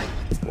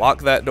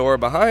 Lock that door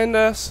behind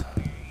us.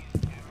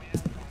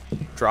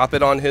 Drop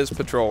it on his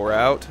patrol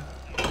route.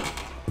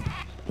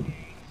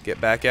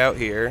 Get back out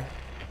here.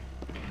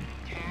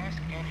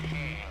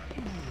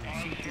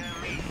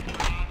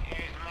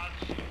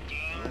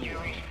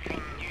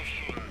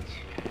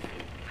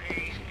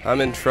 I'm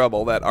in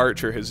trouble. That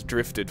archer has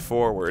drifted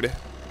forward.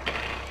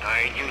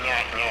 I do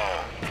not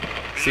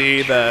know.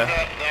 See, the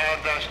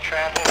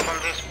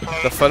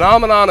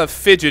phenomenon of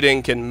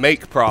fidgeting can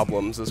make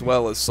problems as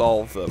well as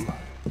solve them.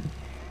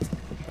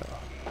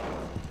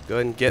 Go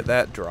ahead and get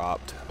that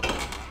dropped.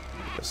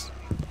 Just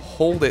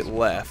hold it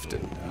left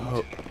and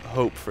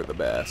hope for the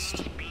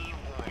best.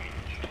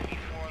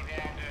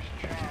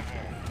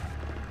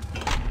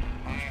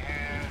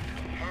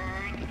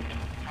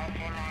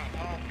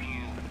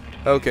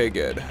 Okay,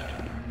 good.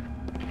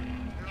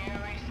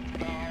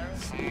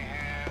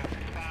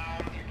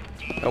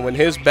 And when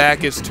his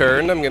back is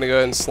turned, I'm going to go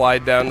ahead and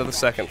slide down to the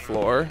second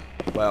floor.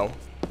 Well,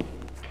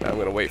 I'm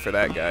going to wait for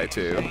that guy,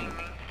 too.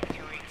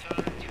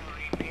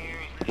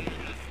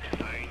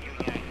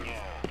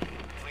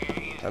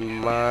 I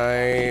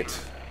might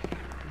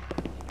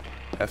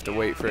have to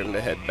wait for him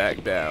to head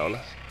back down.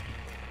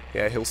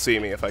 Yeah, he'll see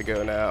me if I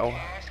go now.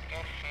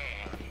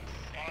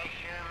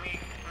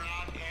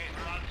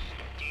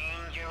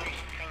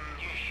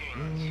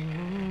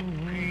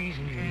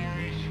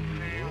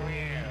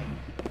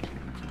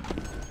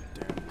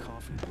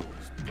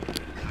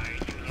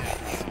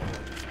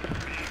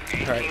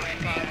 Alright.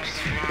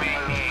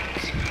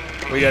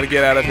 We gotta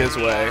get out of his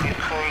way.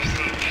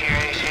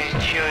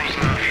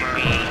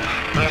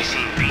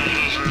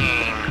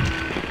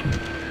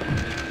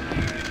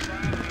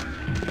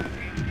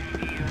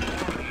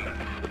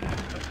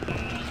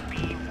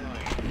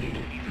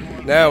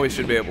 Now we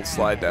should be able to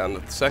slide down to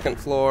the second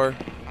floor.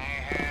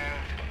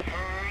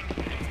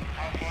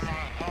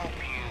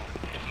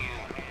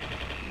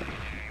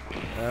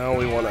 Now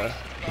we want to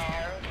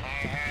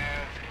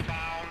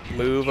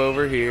move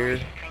over here.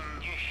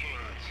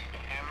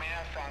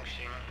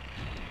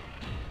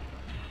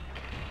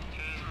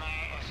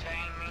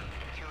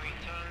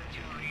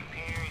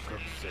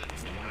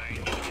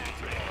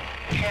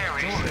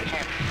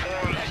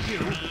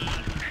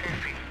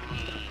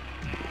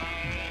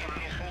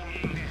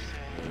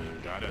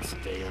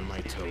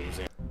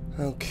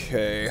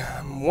 Okay,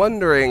 I'm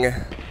wondering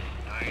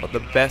what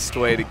the best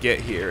way to get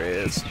here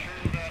is.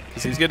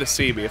 Because he's gonna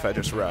see me if I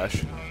just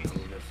rush.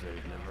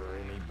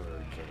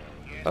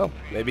 Oh,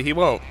 maybe he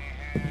won't.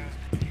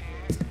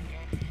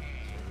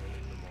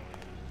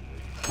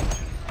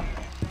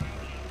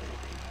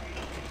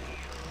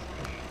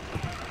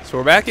 So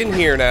we're back in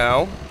here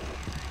now.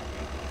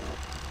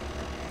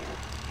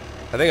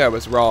 I think I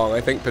was wrong.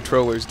 I think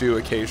patrollers do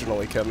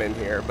occasionally come in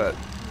here, but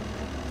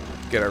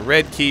get our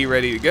red key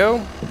ready to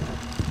go.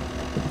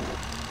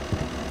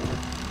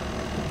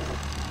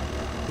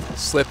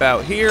 Slip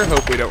out here,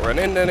 hope we don't run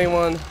into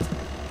anyone.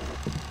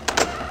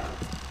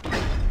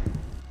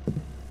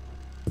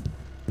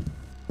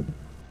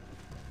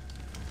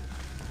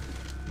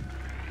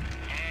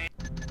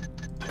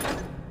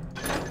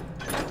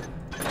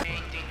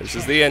 This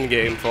is the end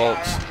game,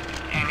 folks.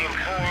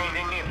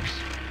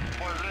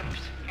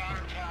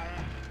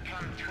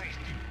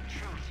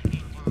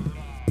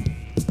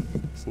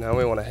 So now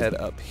we want to head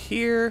up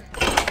here.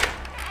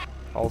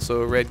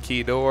 Also a red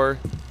key door.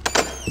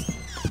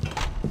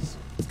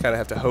 Kind of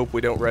have to hope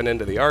we don't run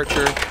into the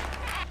archer.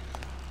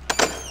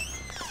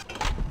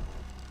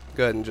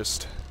 Go ahead and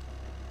just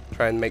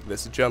try and make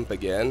this jump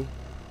again.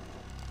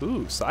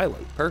 Ooh,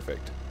 silent.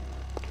 Perfect.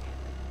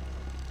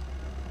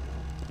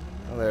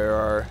 There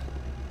are...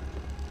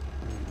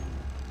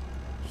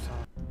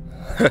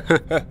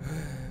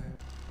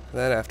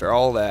 Then after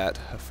all that,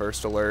 a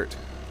first alert.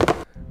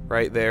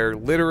 Right there,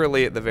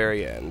 literally at the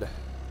very end.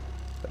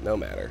 But no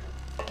matter.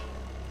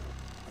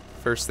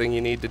 First thing you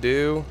need to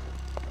do...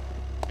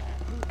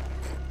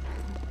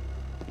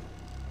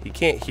 He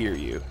can't hear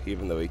you,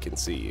 even though he can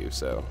see you,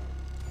 so...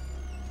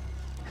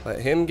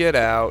 Let him get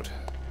out.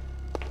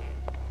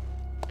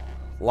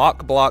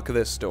 Lock block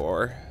this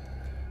door.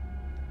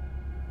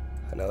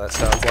 I know that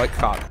sounds like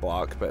cock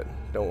block, but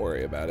don't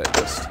worry about it.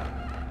 Just...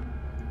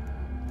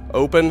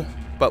 open,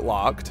 but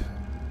locked.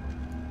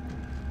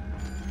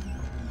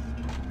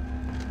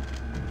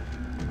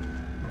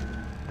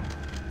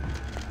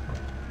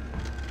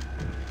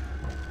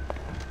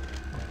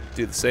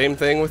 Do the same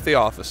thing with the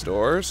office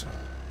doors.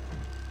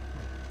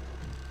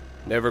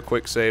 Never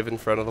quick save in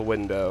front of the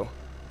window.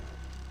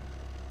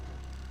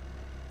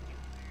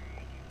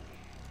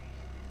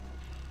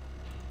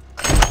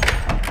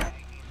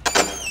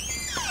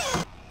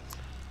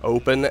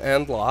 Open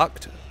and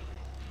locked.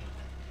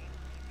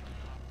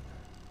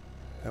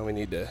 Now we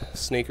need to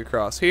sneak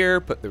across here,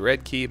 put the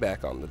red key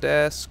back on the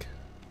desk.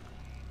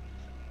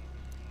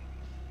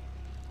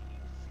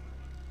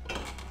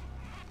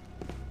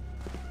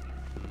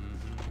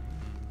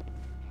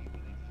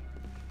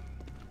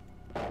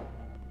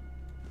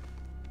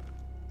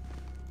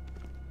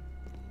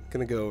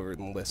 Gonna go over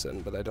and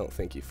listen, but I don't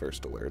think he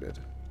first alerted.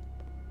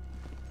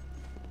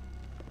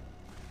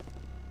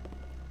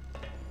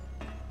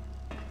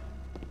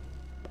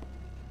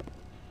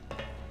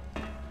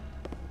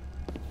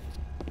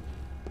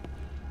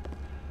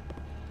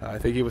 I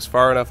think he was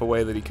far enough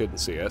away that he couldn't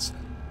see us.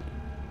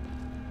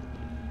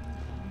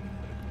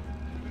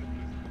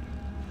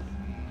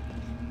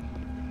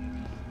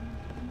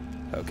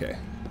 Okay.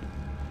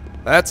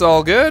 That's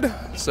all good.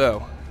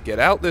 So, get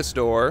out this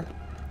door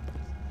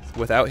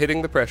without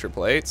hitting the pressure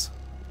plates.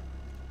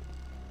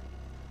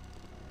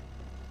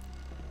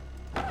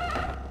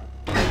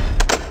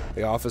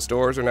 The office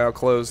doors are now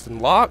closed and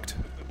locked.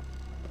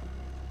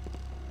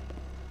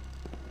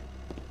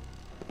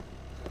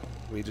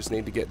 We just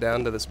need to get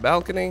down to this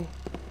balcony,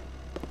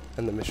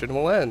 and the mission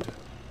will end.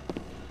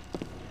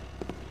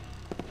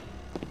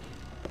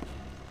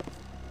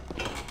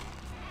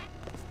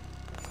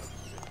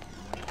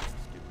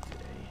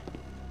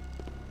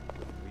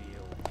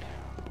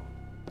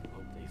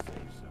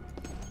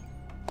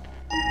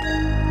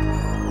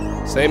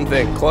 Same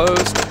thing,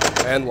 closed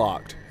and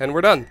locked, and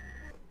we're done.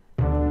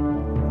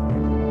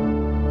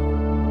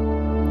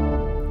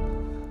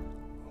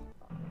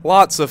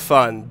 Lots of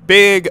fun.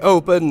 Big,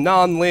 open,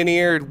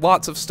 non-linear,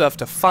 lots of stuff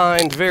to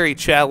find, very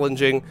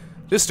challenging.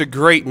 Just a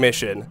great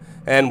mission.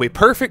 And we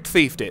perfect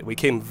thiefed it. We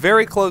came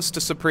very close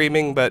to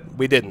supreming, but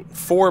we didn't.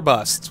 4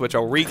 busts, which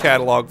I'll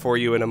recatalog for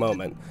you in a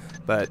moment.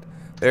 But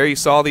there you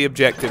saw the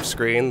objective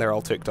screen. They're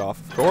all ticked off,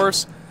 of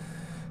course.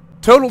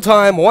 Total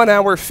time, 1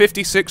 hour,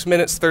 56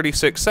 minutes,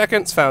 36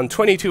 seconds. Found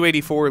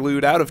 2284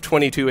 loot out of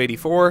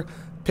 2284.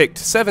 Picked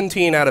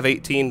 17 out of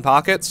 18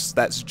 pockets.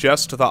 That's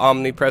just the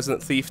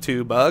Omnipresent Thief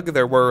 2 bug.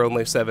 There were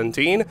only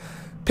 17.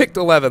 Picked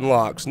 11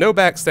 locks. No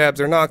backstabs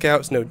or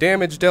knockouts, no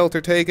damage dealt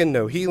or taken,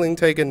 no healing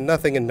taken,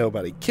 nothing and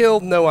nobody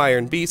killed, no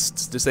iron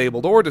beasts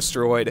disabled or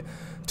destroyed.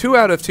 2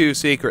 out of 2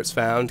 secrets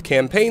found.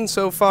 Campaign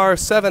so far,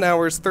 7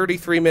 hours,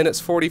 33 minutes,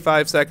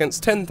 45 seconds,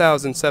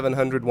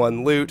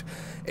 10,701 loot.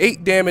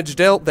 8 damage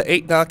dealt, the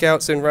 8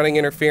 knockouts in running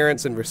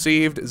interference, and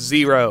received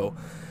 0.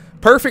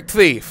 Perfect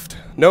thiefed.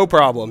 No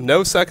problem.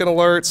 No second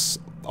alerts.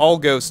 All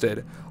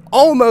ghosted.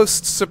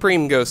 Almost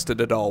supreme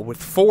ghosted it all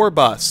with 4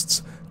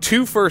 busts.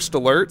 2 first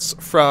alerts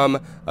from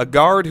a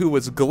guard who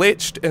was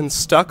glitched and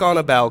stuck on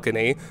a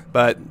balcony,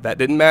 but that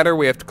didn't matter.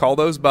 We have to call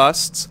those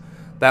busts.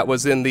 That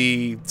was in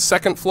the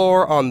 2nd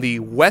floor on the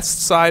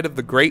west side of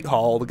the Great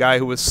Hall, the guy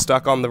who was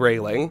stuck on the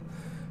railing.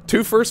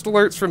 2 first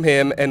alerts from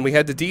him, and we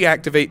had to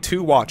deactivate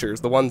 2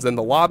 watchers, the ones in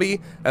the lobby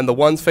and the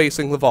ones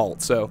facing the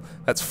vault. So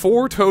that's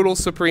 4 total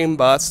supreme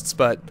busts,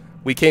 but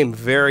we came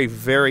very,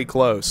 very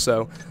close.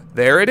 So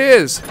there it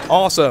is.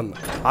 Awesome.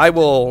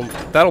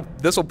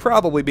 This will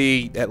probably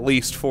be at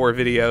least 4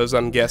 videos,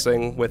 I'm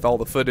guessing, with all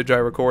the footage I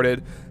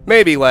recorded.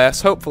 Maybe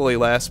less, hopefully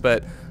less,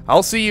 but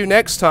I'll see you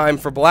next time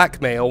for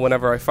Blackmail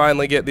whenever I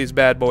finally get these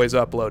bad boys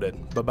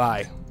uploaded.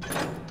 Bye-bye.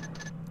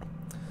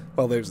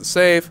 Well, there's the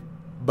save.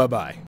 Bye-bye.